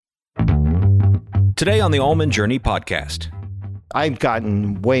Today on the Almond Journey podcast. I've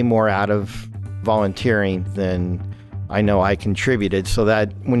gotten way more out of volunteering than I know I contributed, so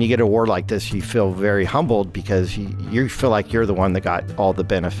that when you get an award like this, you feel very humbled because you feel like you're the one that got all the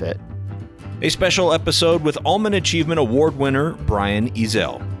benefit. A special episode with Almond Achievement Award winner Brian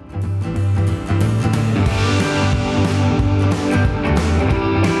Eazell.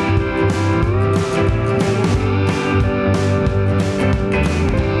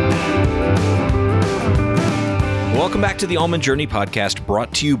 Welcome back to the Almond Journey podcast,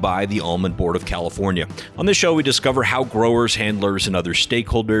 brought to you by the Almond Board of California. On this show, we discover how growers, handlers, and other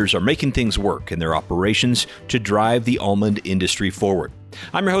stakeholders are making things work in their operations to drive the almond industry forward.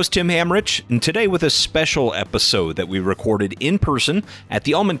 I'm your host, Tim Hamrich, and today with a special episode that we recorded in person at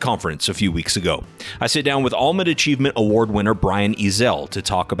the Almond Conference a few weeks ago. I sit down with Almond Achievement Award winner Brian Eazell to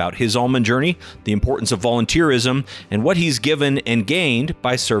talk about his almond journey, the importance of volunteerism, and what he's given and gained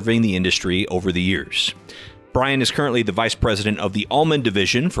by serving the industry over the years. Brian is currently the Vice President of the Almond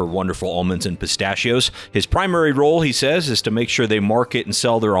Division for Wonderful Almonds and Pistachios. His primary role, he says, is to make sure they market and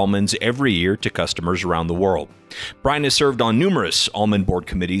sell their almonds every year to customers around the world. Brian has served on numerous almond board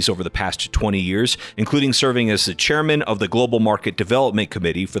committees over the past 20 years, including serving as the chairman of the Global Market Development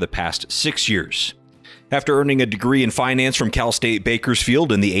Committee for the past 6 years. After earning a degree in finance from Cal State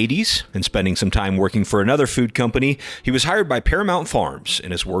Bakersfield in the 80s and spending some time working for another food company, he was hired by Paramount Farms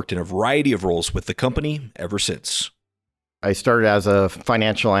and has worked in a variety of roles with the company ever since. I started as a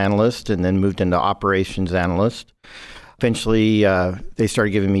financial analyst and then moved into operations analyst. Eventually, they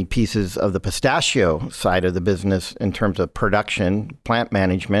started giving me pieces of the pistachio side of the business in terms of production, plant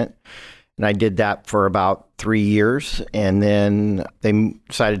management. And I did that for about 3 years. And then they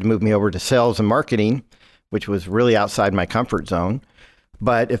decided to move me over to sales and marketing, which was really outside my comfort zone.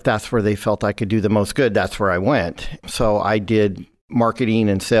 But if that's where they felt I could do the most good, that's where I went. So I did marketing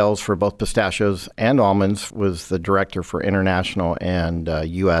and sales for both pistachios and almonds, was the director for international and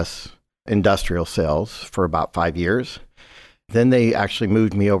U.S. industrial sales for about 5 years. Then they actually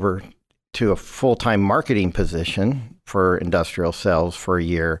moved me over to a full-time marketing position for industrial sales for a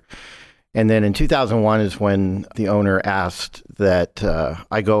year. And then in 2001 is when the owner asked that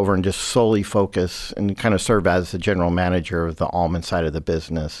I go over and just solely focus and kind of serve as the general manager of the almond side of the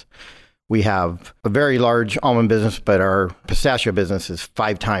business. We have a very large almond business, but our pistachio business is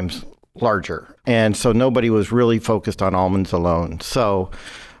 5 times larger. And so nobody was really focused on almonds alone. So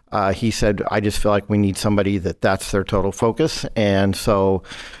he said, I just feel like we need somebody that's their total focus. And so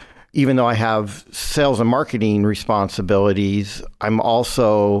even though I have sales and marketing responsibilities, I'm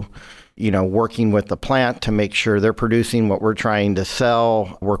also working with the plant to make sure they're producing what we're trying to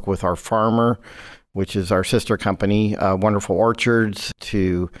sell, work with our farmer, which is our sister company, Wonderful Orchards,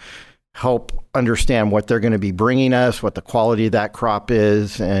 to help understand what they're going to be bringing us, what the quality of that crop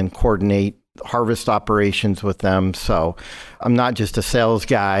is, and coordinate harvest operations with them. So I'm not just a sales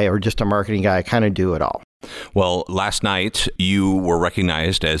guy or just a marketing guy. I kind of do it all. Well, last night you were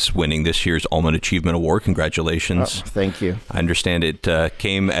recognized as winning this year's Almond Achievement Award. Congratulations. Thank you. I understand it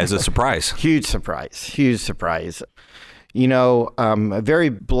came as a surprise. Huge surprise. I'm very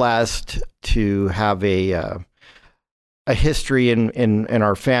blessed to have a history in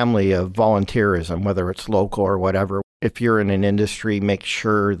our family of volunteerism, whether it's local or whatever. If you're in an industry, make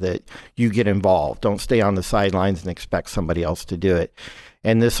sure that you get involved. Don't stay on the sidelines and expect somebody else to do it.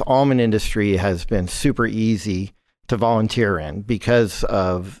 And this almond industry has been super easy to volunteer in because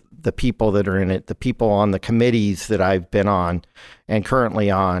of the people that are in it, the people on the committees that I've been on and currently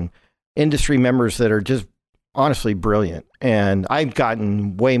on, industry members that are just honestly brilliant. And I've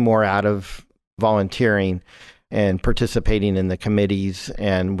gotten way more out of volunteering and participating in the committees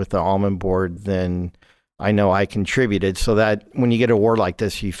and with the almond board than I know I contributed, so that when you get an award like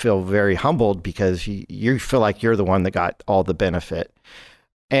this, you feel very humbled because you feel like you're the one that got all the benefit.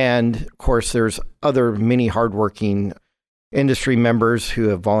 And of course, there's other many hardworking industry members who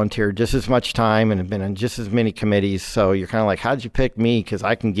have volunteered just as much time and have been in just as many committees. So you're kind of like, how'd you pick me? Because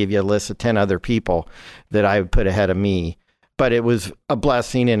I can give you a list of 10 other people that I would put ahead of me. But it was a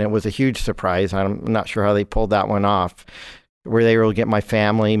blessing and it was a huge surprise. I'm not sure how they pulled that one off. Where they were able to get my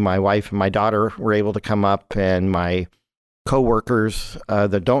family, my wife and my daughter were able to come up, and my coworkers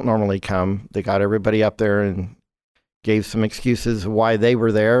that don't normally come, they got everybody up there and gave some excuses why they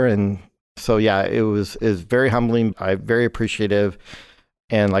were there. And so, yeah, it was very humbling. I'm very appreciative.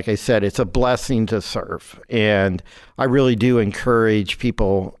 And like I said, it's a blessing to serve. And I really do encourage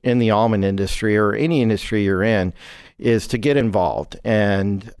people in the almond industry or any industry you're in is to get involved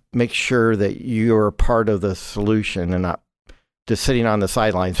and make sure that you're a part of the solution and not just sitting on the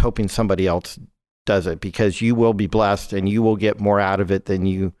sidelines hoping somebody else does it, because you will be blessed and you will get more out of it than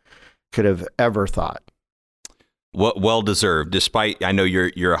you could have ever thought. Well deserved, despite I know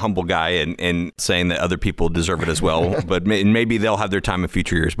you're a humble guy and saying that other people deserve it as well, but maybe they'll have their time in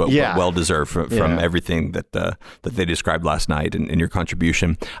future years, but well deserved from everything that they described last night and your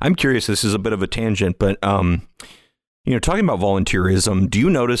contribution. I'm curious, this is a bit of a tangent, but talking about volunteerism, do you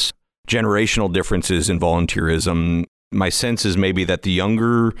notice generational differences in volunteerism? My sense is maybe that the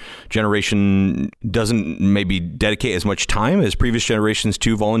younger generation doesn't maybe dedicate as much time as previous generations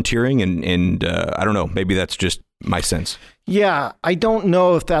to volunteering. And I don't know, maybe that's just my sense. Yeah, I don't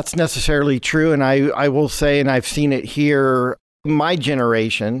know if that's necessarily true. And I will say, and I've seen it here, my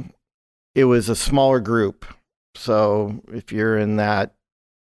generation, it was a smaller group. So if you're in that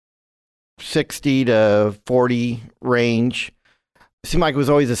 60 to 40 range, it seemed like it was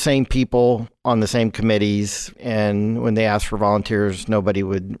always the same people on the same committees. And when they asked for volunteers, nobody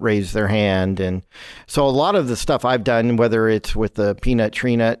would raise their hand. And so a lot of the stuff I've done, whether it's with the Peanut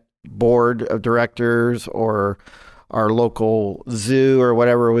Tree Nut board of directors or our local zoo or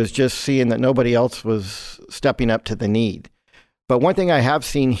whatever, was just seeing that nobody else was stepping up to the need. But one thing I have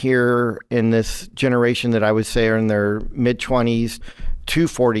seen here in this generation that I would say are in their mid-20s to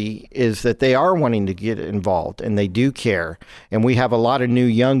 40 is that they are wanting to get involved and they do care. And we have a lot of new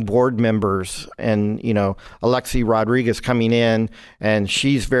young board members and, Alexi Rodriguez coming in, and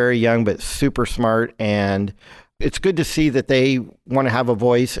she's very young but super smart. And it's good to see that they want to have a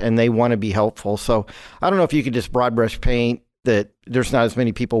voice and they want to be helpful. So I don't know if you could just broad brush paint that there's not as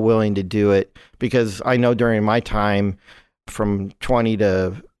many people willing to do it, because I know during my time from 20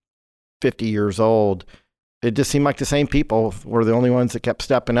 to 50 years old, it just seemed like the same people were the only ones that kept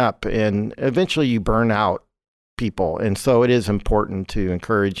stepping up, and eventually you burn out people. And so it is important to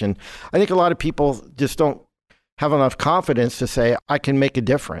encourage. And I think a lot of people just don't have enough confidence to say, I can make a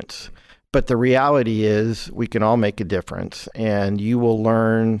difference. But the reality is we can all make a difference, and you will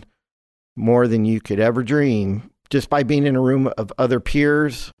learn more than you could ever dream just by being in a room of other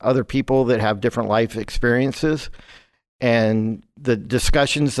peers, other people that have different life experiences. And the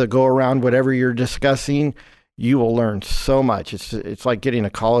discussions that go around whatever you're discussing, you will learn so much. It's like getting a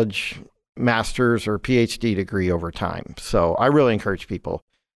college master's or PhD degree over time. So I really encourage people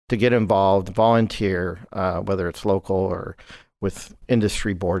to get involved, volunteer, whether it's local or with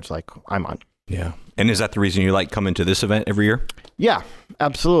industry boards like I'm on. Yeah. And is that the reason you like coming to this event every year? Yeah,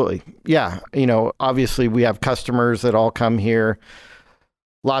 absolutely. Yeah. Obviously we have customers that all come here.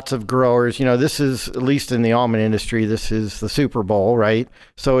 Lots of growers, this is, at least in the almond industry, this is the Super Bowl, right?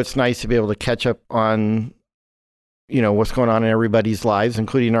 So it's nice to be able to catch up on, what's going on in everybody's lives,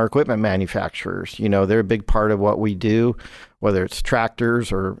 including our equipment manufacturers. They're a big part of what we do, whether it's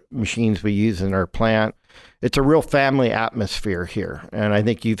tractors or machines we use in our plant. It's a real family atmosphere here. And I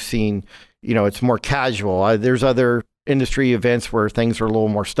think you've seen, it's more casual. There's other industry events where things are a little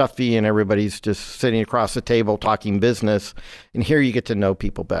more stuffy and everybody's just sitting across the table talking business. And here you get to know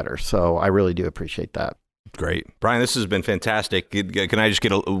people better. So I really do appreciate that. Great. Brian, this has been fantastic. Can I just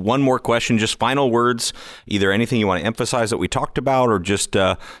get one more question? Just final words, either anything you want to emphasize that we talked about or just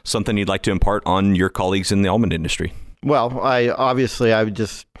something you'd like to impart on your colleagues in the almond industry? Well,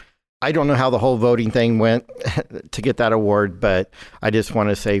 I don't know how the whole voting thing went to get that award, but I just want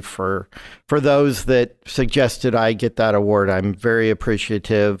to say for those that suggested I get that award, I'm very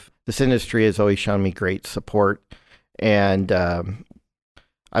appreciative. This industry has always shown me great support, and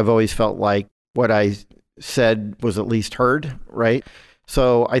I've always felt like what I said was at least heard, right?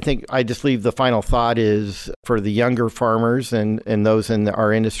 So I think I just leave the final thought is for the younger farmers and those in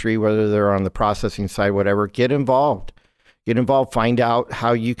our industry, whether they're on the processing side, whatever, get involved. Get involved, find out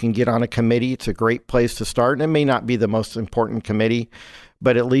how you can get on a committee. It's a great place to start. And it may not be the most important committee,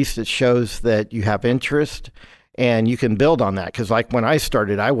 but at least it shows that you have interest and you can build on that. Because like when I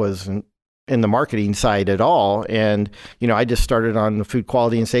started, I wasn't in the marketing side at all. And, I just started on the food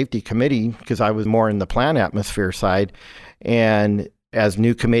quality and safety committee because I was more in the plant atmosphere side. And as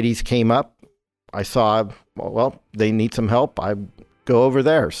new committees came up, I saw, well, they need some help. I go over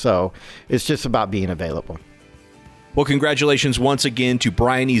there. So it's just about being available. Well, congratulations once again to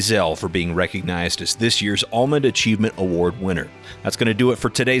Brian Ezell for being recognized as this year's Almond Achievement Award winner. That's going to do it for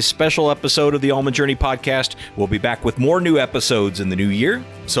today's special episode of the Almond Journey podcast. We'll be back with more new episodes in the new year,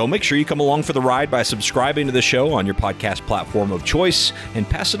 so make sure you come along for the ride by subscribing to the show on your podcast platform of choice and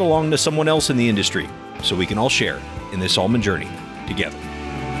pass it along to someone else in the industry so we can all share in this almond journey together.